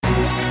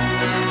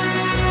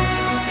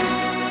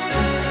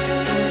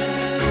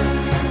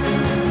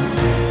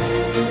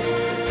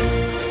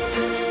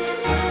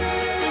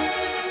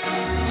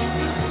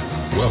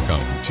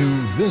to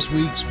this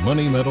week's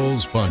Money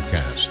Metals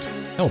podcast,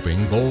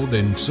 helping gold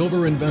and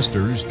silver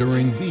investors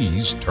during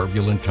these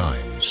turbulent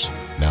times.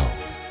 Now,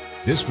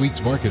 this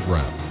week's market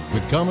wrap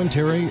with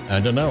commentary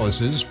and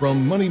analysis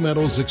from Money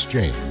Metals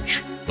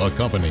Exchange, the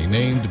company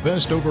named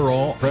Best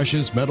Overall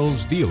Precious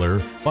Metals Dealer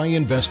by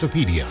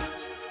Investopedia.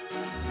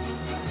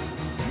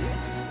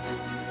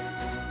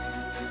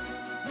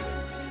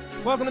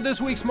 Welcome to this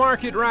week's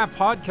Market Wrap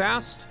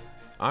podcast.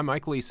 I'm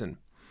Mike Leeson.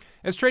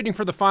 As trading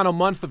for the final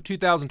month of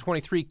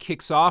 2023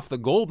 kicks off, the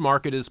gold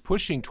market is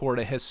pushing toward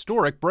a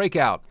historic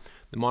breakout.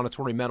 The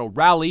monetary metal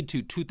rallied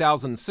to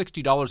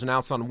 $2,060 an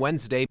ounce on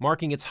Wednesday,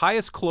 marking its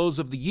highest close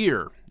of the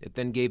year. It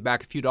then gave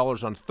back a few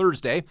dollars on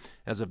Thursday.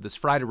 As of this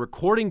Friday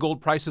recording,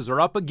 gold prices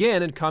are up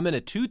again and come in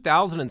at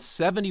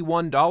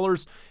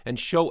 $2,071 and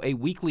show a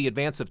weekly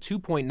advance of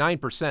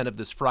 2.9% of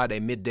this Friday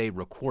midday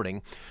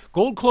recording.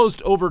 Gold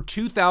closed over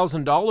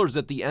 $2,000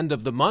 at the end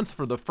of the month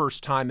for the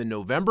first time in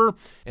November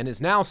and is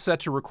now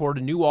set to record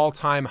a new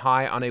all-time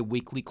high on a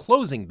weekly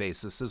closing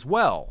basis as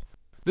well.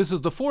 This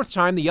is the fourth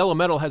time the yellow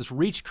metal has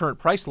reached current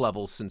price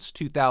levels since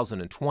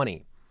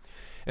 2020.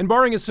 And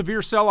barring a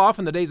severe sell-off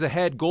in the days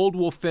ahead, gold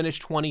will finish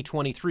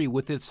 2023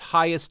 with its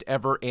highest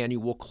ever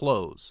annual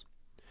close.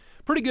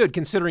 Pretty good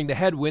considering the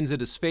headwinds it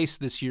has faced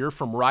this year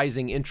from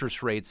rising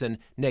interest rates and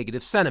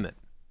negative sentiment.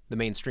 The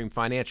mainstream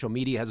financial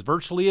media has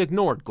virtually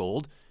ignored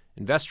gold.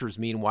 Investors,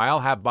 meanwhile,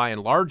 have by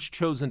and large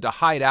chosen to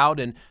hide out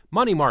in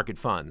money market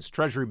funds,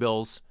 treasury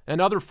bills, and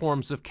other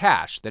forms of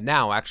cash that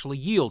now actually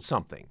yield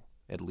something,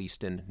 at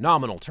least in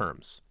nominal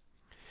terms.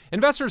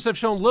 Investors have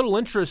shown little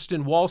interest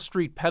in Wall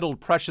Street peddled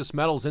precious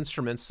metals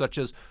instruments such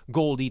as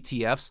gold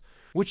ETFs,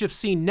 which have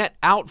seen net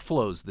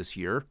outflows this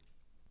year.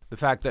 The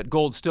fact that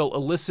gold still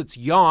elicits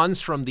yawns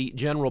from the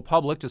general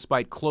public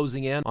despite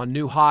closing in on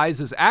new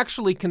highs is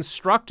actually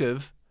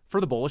constructive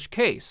for the bullish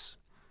case.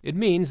 It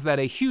means that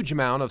a huge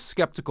amount of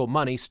skeptical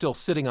money still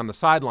sitting on the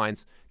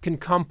sidelines can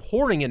come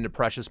pouring into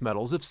precious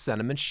metals if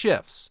sentiment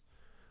shifts.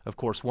 Of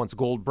course, once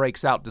gold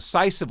breaks out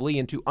decisively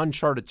into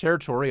uncharted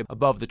territory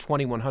above the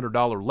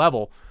 $2,100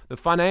 level, the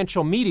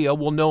financial media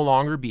will no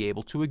longer be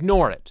able to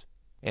ignore it.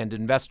 And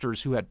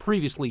investors who had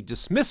previously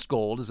dismissed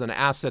gold as an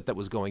asset that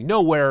was going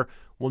nowhere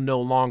will no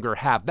longer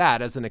have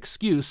that as an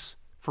excuse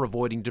for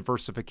avoiding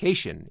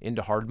diversification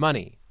into hard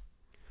money.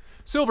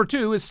 Silver,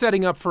 too, is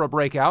setting up for a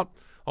breakout.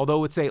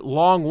 Although it's a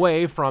long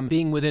way from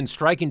being within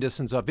striking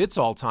distance of its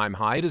all-time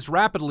high, it is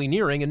rapidly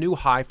nearing a new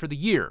high for the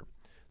year.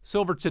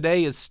 Silver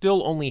today is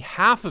still only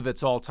half of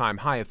its all-time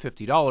high of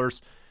 $50,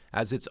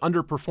 as its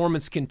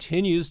underperformance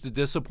continues to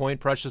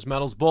disappoint precious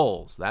metals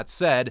bulls. That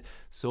said,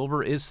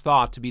 silver is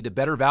thought to be the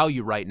better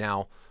value right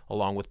now,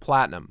 along with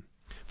platinum.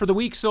 For the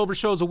week, silver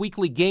shows a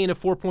weekly gain of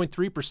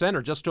 4.3%,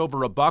 or just over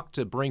 $1,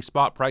 to bring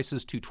spot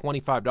prices to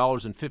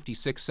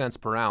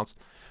 $25.56 per ounce.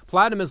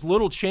 Platinum is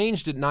little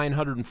changed at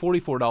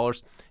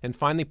 $944, and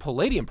finally,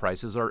 palladium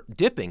prices are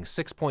dipping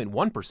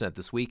 6.1%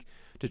 this week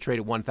to trade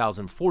at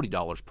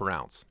 $1,040 per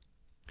ounce.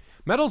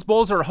 Metals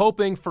bulls are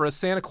hoping for a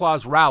Santa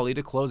Claus rally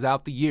to close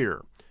out the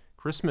year.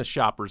 Christmas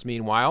shoppers,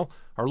 meanwhile,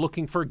 are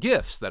looking for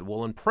gifts that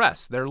will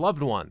impress their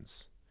loved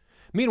ones.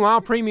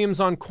 Meanwhile, premiums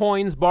on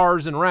coins,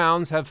 bars, and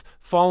rounds have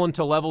fallen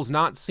to levels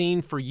not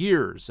seen for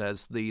years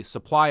as the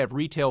supply of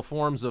retail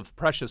forms of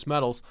precious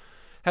metals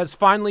has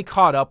finally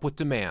caught up with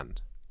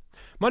demand.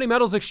 Money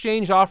Metals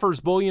Exchange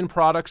offers bullion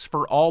products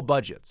for all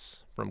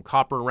budgets, from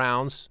copper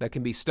rounds that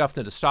can be stuffed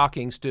into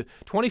stockings to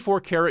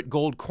 24-karat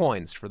gold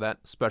coins for that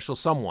special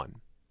someone.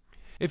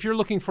 If you're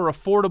looking for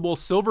affordable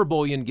silver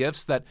bullion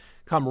gifts that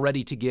come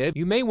ready to give,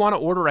 you may want to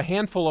order a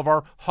handful of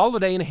our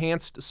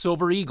holiday-enhanced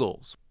Silver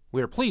Eagles.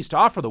 We are pleased to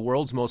offer the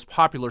world's most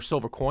popular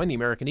silver coin, the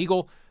American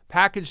Eagle,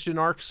 packaged in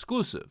our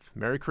exclusive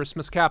Merry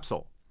Christmas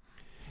capsule.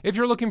 If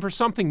you're looking for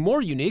something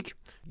more unique,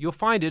 you'll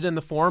find it in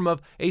the form of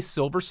a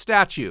silver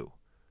statue.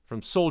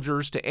 From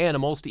soldiers to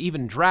animals to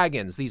even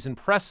dragons, these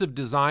impressive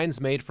designs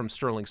made from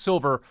sterling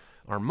silver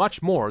are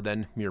much more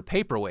than mere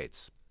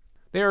paperweights.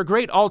 They are a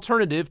great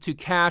alternative to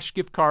cash,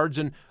 gift cards,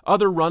 and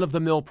other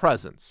run-of-the-mill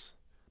presents.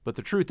 But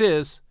the truth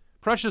is,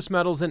 precious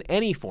metals in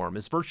any form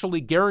is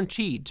virtually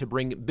guaranteed to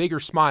bring bigger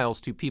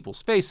smiles to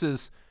people's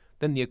faces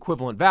than the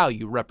equivalent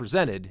value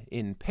represented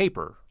in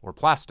paper or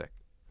plastic.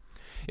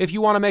 If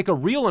you want to make a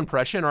real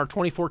impression, our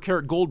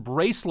 24-karat gold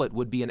bracelet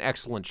would be an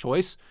excellent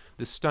choice.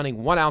 This stunning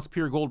 1-ounce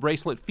pure gold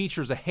bracelet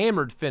features a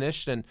hammered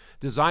finish and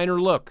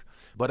designer look.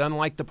 But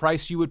unlike the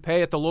price you would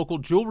pay at the local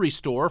jewelry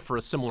store for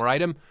a similar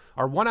item,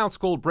 our 1-ounce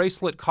gold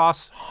bracelet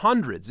costs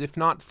hundreds, if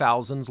not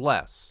thousands,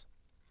 less.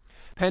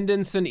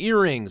 Pendants and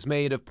earrings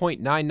made of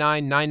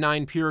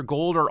 0.9999 pure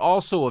gold are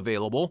also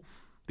available,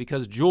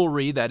 because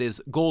jewelry that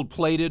is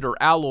gold-plated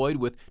or alloyed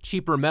with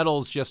cheaper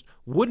metals just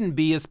wouldn't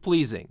be as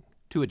pleasing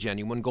to a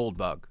genuine gold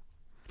bug.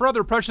 For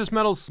other precious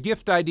metals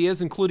gift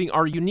ideas, including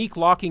our unique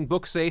locking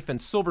book safe and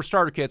silver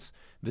starter kits,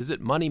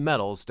 visit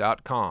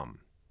moneymetals.com.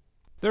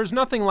 There's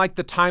nothing like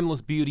the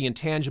timeless beauty and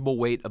tangible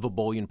weight of a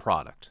bullion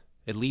product.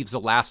 It leaves a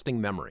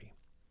lasting memory.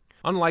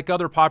 Unlike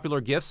other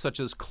popular gifts such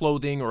as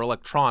clothing or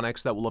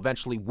electronics that will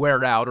eventually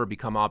wear out or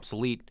become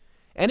obsolete,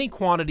 any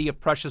quantity of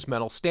precious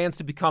metal stands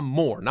to become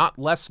more, not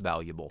less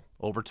valuable,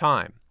 over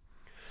time.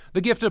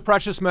 The gift of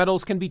precious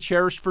metals can be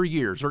cherished for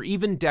years or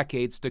even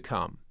decades to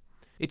come.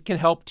 It can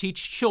help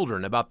teach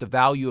children about the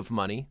value of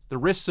money, the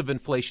risks of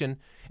inflation,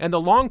 and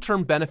the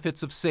long-term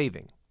benefits of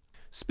saving.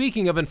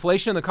 Speaking of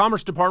inflation, the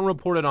Commerce Department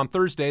reported on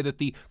Thursday that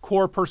the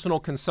Core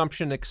Personal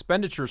Consumption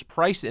Expenditures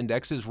Price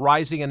Index is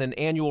rising at an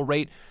annual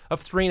rate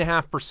of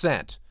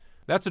 3.5%.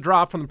 That's a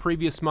drop from the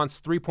previous month's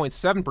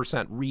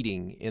 3.7%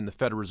 reading in the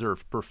Federal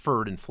Reserve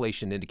Preferred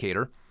Inflation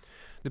Indicator.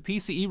 The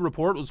PCE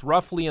report was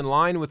roughly in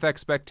line with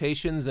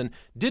expectations and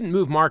didn't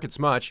move markets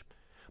much,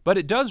 but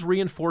it does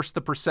reinforce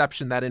the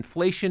perception that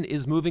inflation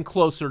is moving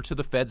closer to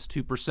the Fed's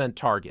 2%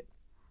 target.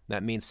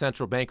 That means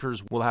central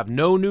bankers will have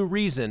no new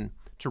reason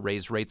to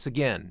raise rates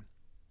again.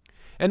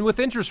 And with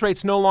interest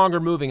rates no longer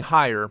moving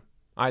higher,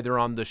 either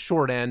on the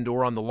short end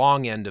or on the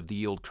long end of the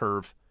yield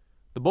curve,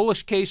 the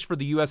bullish case for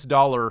the U.S.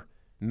 dollar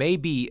may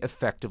be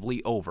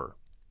effectively over.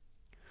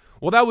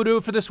 Well, that would do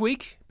it for this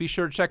week. Be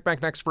sure to check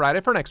back next Friday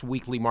for our next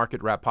weekly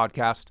Market Wrap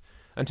podcast.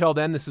 Until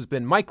then, this has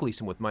been Mike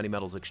Gleason with Money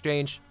Metals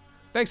Exchange.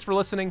 Thanks for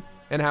listening,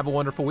 and have a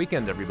wonderful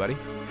weekend, everybody.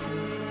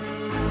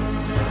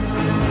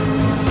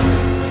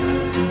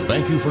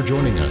 Thank you for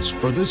joining us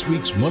for this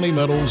week's Money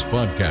Metals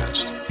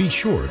podcast. Be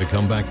sure to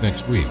come back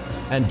next week.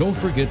 And don't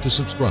forget to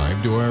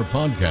subscribe to our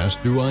podcast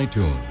through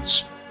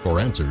iTunes. For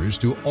answers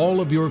to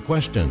all of your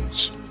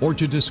questions, or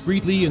to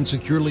discreetly and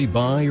securely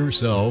buy or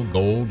sell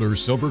gold or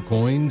silver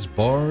coins,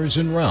 bars,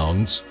 and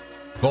rounds,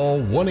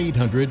 call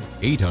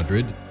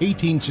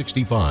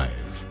 1-800-800-1865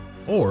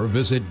 or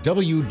visit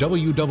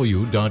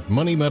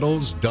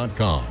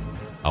www.moneymetals.com.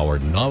 Our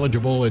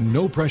knowledgeable and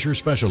no-pressure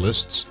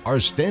specialists are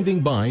standing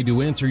by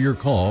to answer your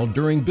call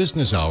during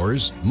business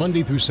hours,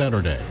 Monday through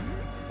Saturday.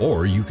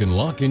 Or you can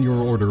lock in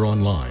your order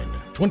online,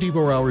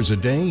 24 hours a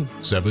day,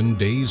 7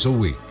 days a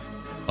week.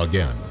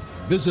 Again,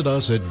 visit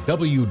us at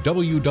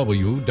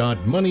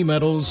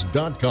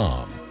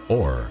www.moneymetals.com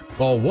or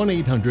call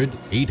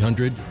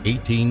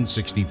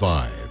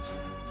 1-800-800-1865.